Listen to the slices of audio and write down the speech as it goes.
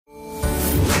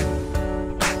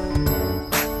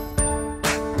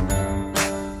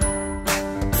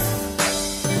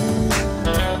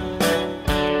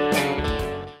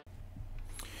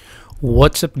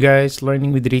What's up guys,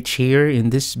 Learning with Rich here.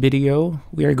 In this video,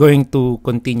 we are going to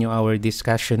continue our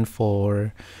discussion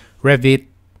for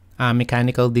Revit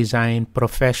Mechanical Design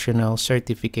Professional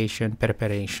Certification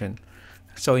Preparation.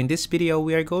 So in this video,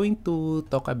 we are going to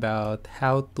talk about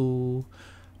how to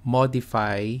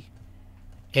modify,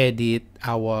 edit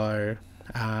our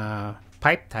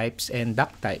pipe types and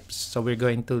duct types. So we're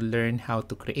going to learn how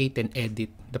to create and edit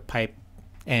the pipe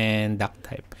and duct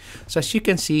type. So as you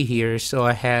can see here, so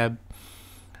I have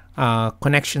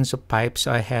connections of pipes.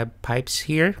 So I have pipes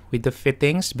here with the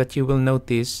fittings, but you will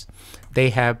notice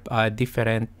they have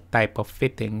different type of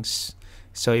fittings.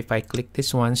 So if I click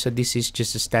this one, so this is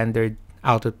just a standard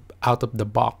out of the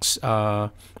box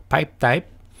pipe type,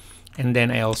 and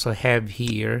then I also have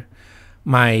here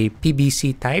my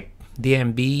PVC type,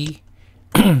 DMB,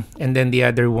 and then the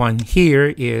other one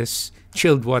here is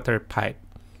chilled water pipe.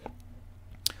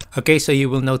 Okay, so you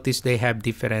will notice they have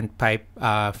different pipe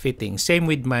fittings. Same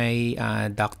with my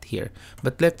duct here.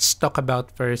 But let's talk about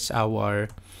first our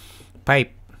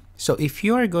pipe. So if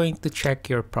you are going to check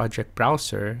your project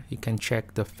browser, you can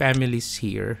check the families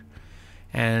here.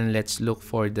 And let's look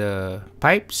for the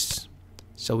pipes.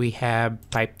 So we have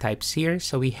pipe types here.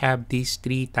 So we have these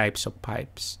three types of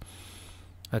pipes.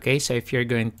 Okay, so if you're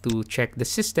going to check the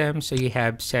system, so you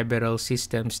have several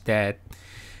systems that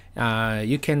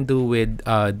you can do with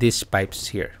these pipes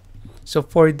here. So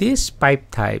for these pipe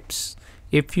types,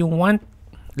 if you want,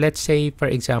 let's say for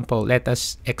example, let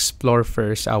us explore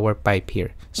first our pipe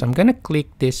here. So I'm gonna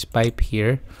click this pipe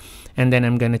here, and then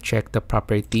I'm gonna check the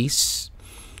properties.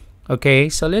 Okay,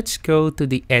 so let's go to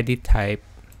the edit type,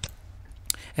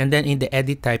 and then in the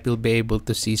edit type you'll be able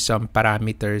to see some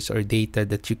parameters or data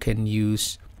that you can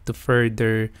use to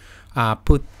further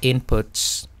put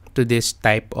inputs to this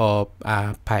type of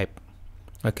pipe.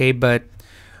 Okay, but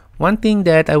one thing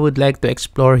that I would like to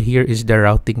explore here is the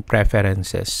routing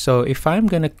preferences. So if I'm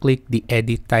gonna click the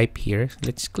edit type here,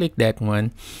 let's click that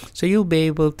one, so you'll be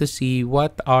able to see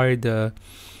what are the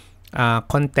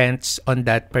contents on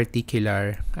that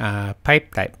particular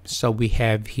pipe type. So we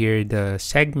have here the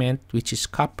segment, which is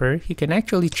copper. You can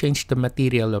actually change the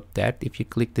material of that if you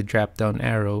click the drop down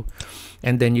arrow,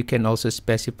 and then you can also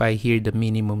specify here the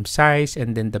minimum size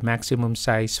and then the maximum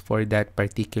size for that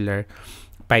particular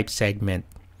pipe segment.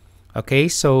 Okay,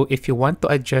 so if you want to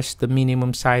adjust the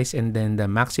minimum size and then the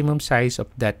maximum size of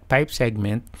that pipe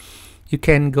segment, you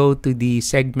can go to the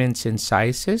segments and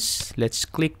sizes. Let's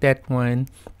click that one.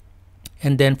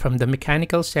 And then from the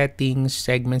mechanical settings,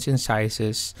 segments and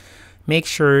sizes, make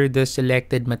sure the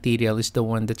selected material is the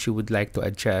one that you would like to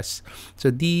adjust. So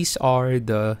these are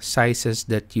the sizes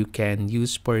that you can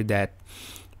use for that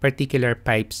particular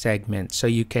pipe segment. So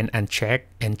you can uncheck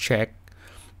and check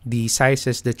the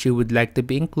sizes that you would like to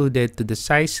be included to the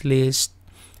size list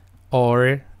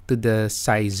or to the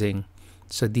sizing.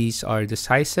 So these are the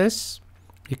sizes.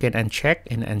 You can uncheck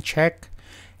and uncheck.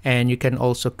 And you can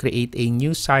also create a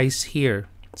new size here.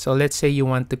 So let's say you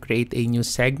want to create a new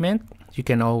segment. You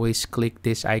can always click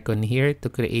this icon here to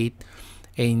create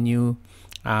a new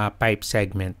pipe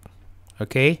segment.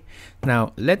 Okay,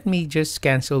 now let me just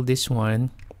cancel this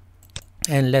one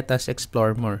and let us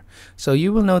explore more. So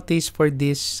you will notice for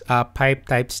this pipe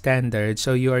type standard,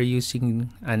 so you are using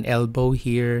an elbow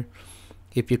here.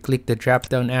 If you click the drop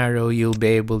down arrow, you'll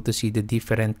be able to see the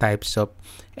different types of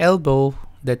elbow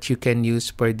that you can use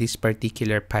for this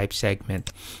particular pipe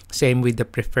segment. Same with the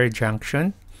preferred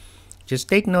junction. Just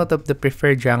take note of the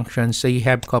preferred junction. So you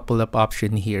have a couple of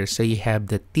options here. So you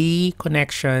have the T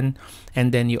connection,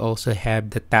 and then you also have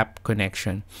the tap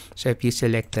connection. So if you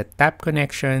select the tap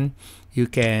connection, you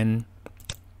can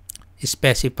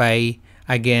specify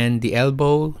again the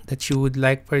elbow that you would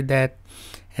like for that,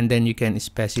 and then you can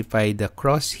specify the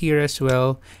cross here as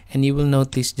well. And you will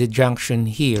notice the junction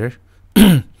here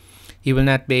you will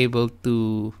not be able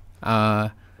to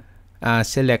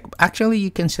select. Actually,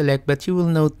 you can select, but you will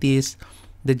notice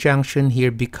the junction here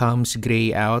becomes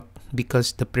gray out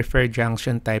because the preferred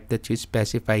junction type that you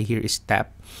specify here is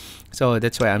tap. So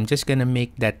that's why I'm just gonna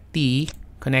make that T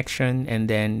connection, and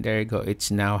then there you go, it's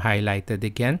now highlighted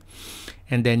again.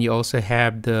 And then you also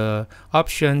have the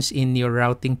options in your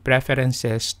routing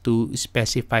preferences to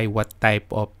specify what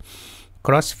type of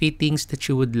cross fittings that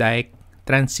you would like,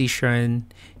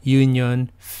 transition,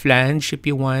 union, flange if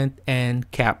you want, and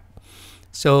cap.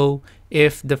 So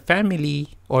if the family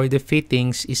or the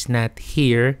fittings is not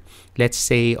here, let's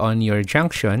say on your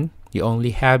junction, you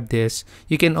only have this,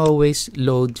 you can always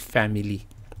load family.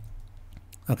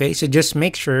 Okay, so just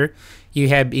make sure you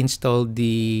have installed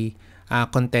the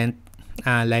content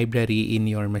library in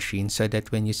your machine, so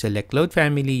that when you select load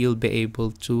family, you'll be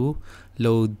able to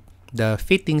load the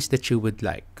fittings that you would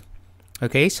like.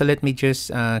 Okay, so let me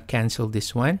just cancel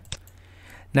this one.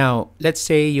 Now, let's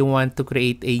say you want to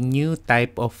create a new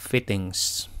type of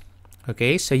fittings.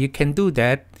 Okay, so you can do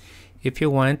that. If you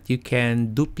want, you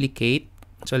can duplicate.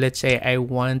 So let's say I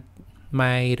want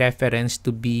my reference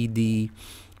to be the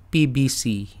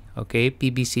PVC, okay,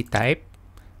 PVC type.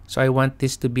 So I want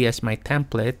this to be as my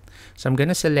template. So I'm going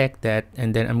to select that,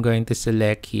 and then I'm going to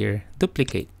select here,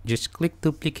 duplicate. Just click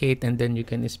duplicate, and then you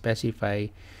can specify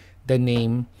the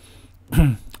name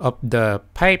of the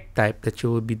pipe type that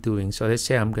you will be doing. So let's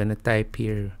say I'm going to type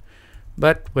here,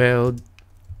 butt weld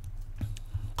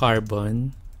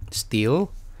carbon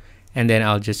steel. And then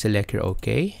I'll just select your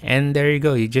OK. And there you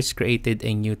go. You just created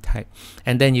a new type.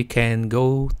 And then you can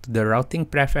go to the routing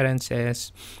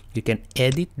preferences. You can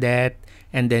edit that.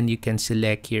 And then you can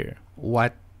select here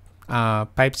what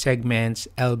pipe segments,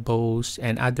 elbows,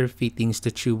 and other fittings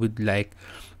that you would like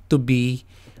to be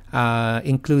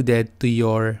included to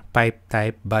your pipe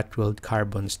type butt weld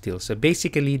carbon steel. So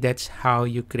basically, that's how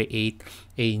you create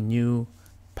a new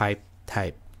pipe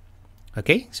type.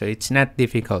 Okay, so it's not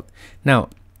difficult. Now,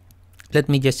 let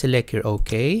me just select your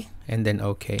OK and then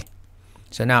OK.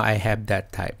 So now I have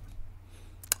that type.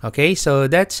 Okay, so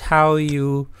that's how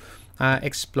you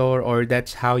explore, or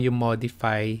that's how you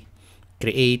modify,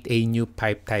 create a new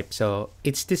pipe type. So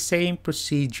it's the same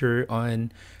procedure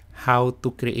on how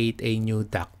to create a new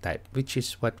duct type, which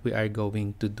is what we are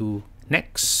going to do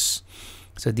next.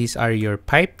 So these are your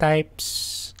pipe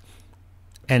types.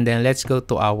 And then let's go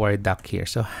to our duct here.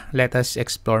 So let us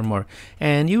explore more.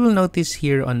 And you will notice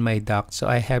here on my duct, so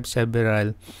I have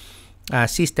several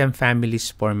system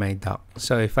families for my duct.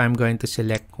 So if I'm going to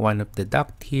select one of the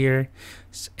duct here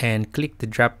and click the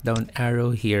drop down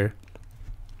arrow here,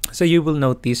 so you will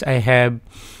notice I have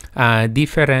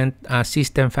different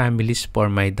system families for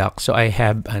my duct. So I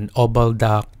have an oval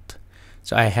duct,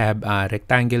 so I have a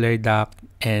rectangular duct,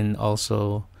 and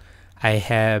also I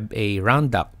have a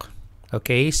round duct.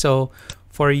 Okay, so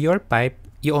for your pipe,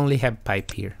 you only have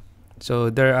pipe here. So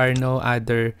there are no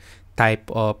other type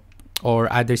of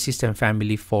or other system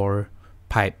family for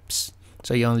pipes.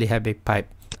 So you only have a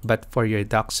pipe. But for your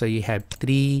duct, so you have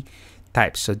 3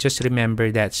 types. So just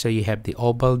remember that. So you have the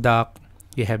oval duct,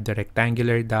 you have the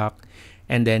rectangular duct,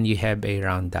 and then you have a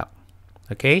round duct.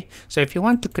 Okay, so if you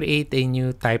want to create a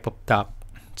new type of duct,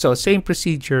 so same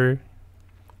procedure,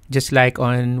 just like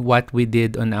on what we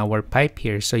did on our pipe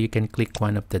here. So you can click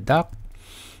one of the duct.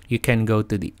 You can go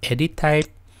to the edit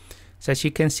type. So as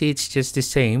you can see, it's just the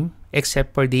same,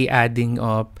 except for the adding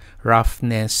of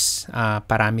roughness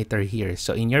parameter here.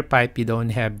 So in your pipe, you don't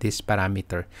have this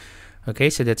parameter. Okay,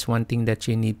 so that's one thing that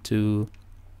you need to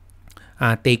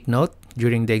take note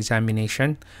during the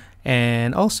examination.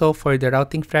 And also for the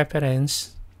routing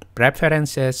preferences,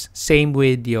 same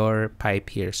with your pipe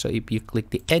here. So if you click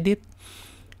the edit,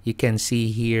 you can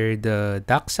see here the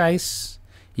duct size.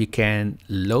 You can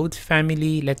load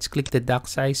family. Let's click the duct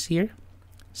size here.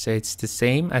 So it's the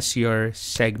same as your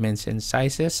segments and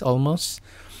sizes almost.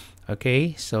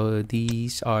 Okay, so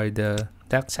these are the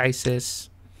duct sizes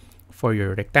for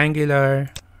your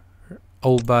rectangular,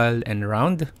 oval, and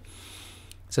round.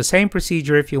 So same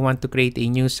procedure. If you want to create a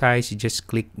new size, you just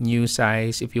click new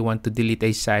size. If you want to delete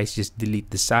a size, just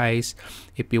delete the size.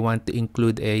 If you want to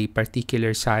include a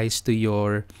particular size to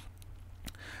your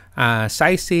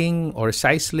sizing or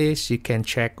size list, you can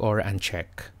check or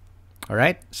uncheck. All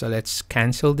right, so let's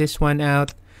cancel this one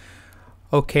out.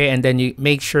 Okay, and then you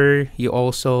make sure you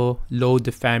also load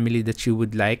the family that you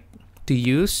would like to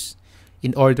use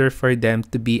in order for them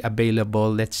to be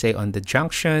available, let's say on the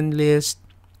junction list,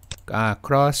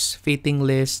 cross fitting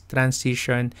list,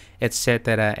 transition,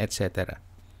 etc., etc.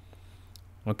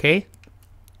 Okay,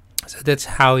 so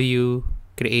that's how you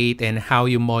create and how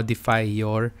you modify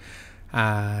your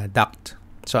duct.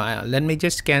 So let me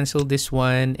just cancel this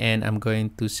one, and I'm going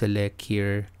to select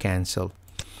here cancel.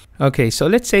 Okay, so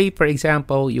let's say for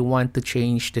example you want to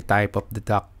change the type of the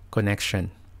duct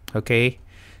connection. Okay,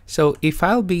 so if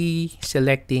I'll be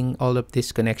selecting all of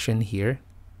this connection here,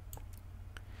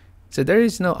 so there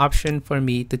is no option for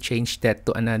me to change that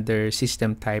to another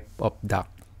system type of duct,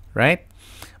 right?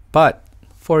 But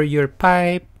for your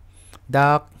pipe,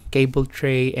 duct, cable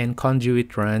tray, and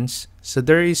conduit runs, so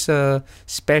there is a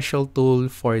special tool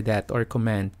for that, or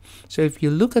command. So if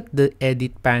you look at the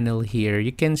edit panel here,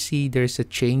 you can see there's a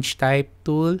change type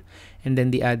tool, and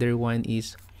then the other one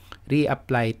is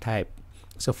reapply type.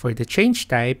 So for the change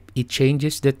type, it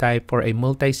changes the type for a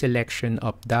multi-selection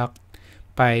of duct,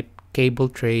 pipe, cable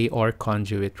tray, or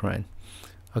conduit run.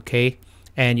 Okay,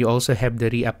 and you also have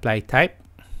the reapply type.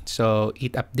 So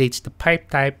it updates the pipe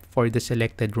type for the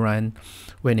selected run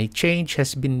when a change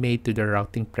has been made to the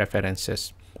routing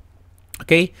preferences.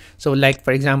 Okay, so like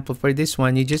for example, for this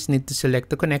one, you just need to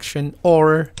select the connection,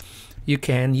 or you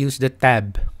can use the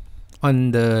tab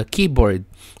on the keyboard.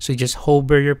 So you just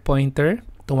hover your pointer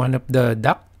to one of the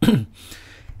duct,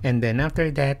 and then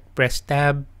after that, press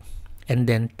tab, and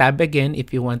then tab again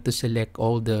if you want to select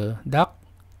all the duct,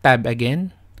 tab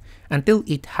again, until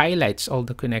it highlights all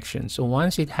the connections. So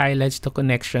once it highlights the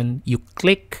connection, you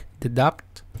click the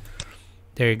duct.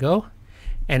 There you go.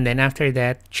 And then after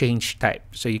that, change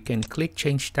type. So you can click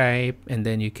change type, and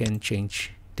then you can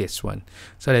change this one.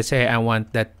 So let's say I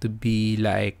want that to be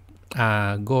like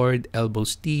gourd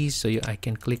elbows T. So I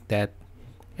can click that.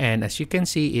 And as you can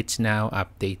see, it's now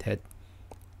updated.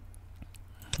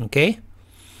 Okay.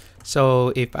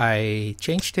 So if I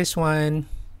change this one,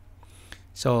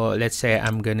 so let's say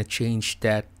I'm gonna change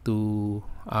that to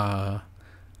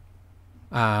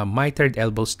mitered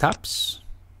elbow stops.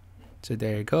 So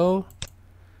there you go.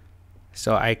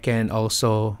 So I can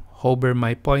also hover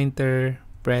my pointer,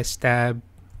 press tab,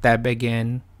 tab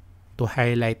again to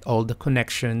highlight all the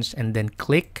connections, and then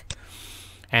click.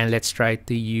 And let's try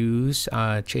to use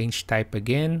change type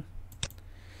again.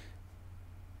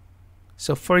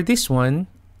 So for this one,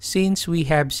 since we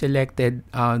have selected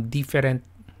different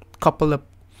couple of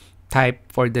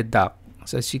type for the duct,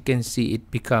 so as you can see,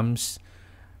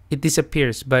 it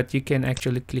disappears, but you can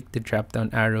actually click the drop down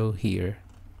arrow here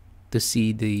to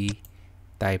see the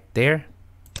type there.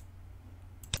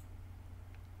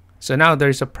 So now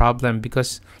there's a problem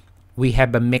because we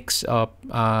have a mix of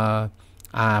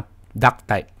duct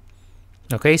type.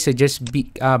 Okay, so just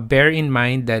bear in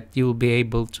mind that you'll be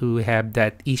able to have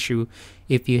that issue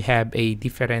if you have a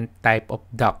different type of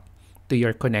duct to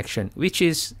your connection, which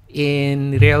is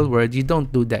in real world you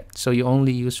don't do that, so you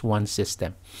only use one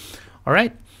system. All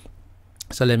right,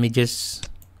 so let me just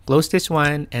close this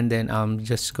one, and then I'm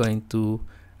just going to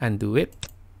undo it.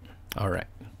 All right.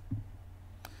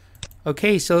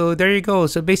 Okay, so there you go.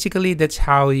 So basically that's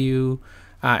how you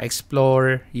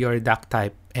explore your duct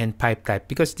type and pipe type,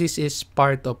 because this is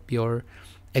part of your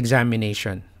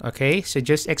examination. Okay, so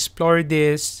just explore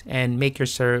this and make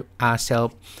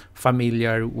yourself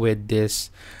familiar with this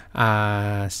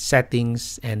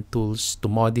settings and tools to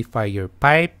modify your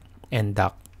pipe and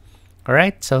duct. All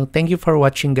right, so thank you for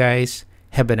watching, guys.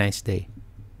 Have a nice day.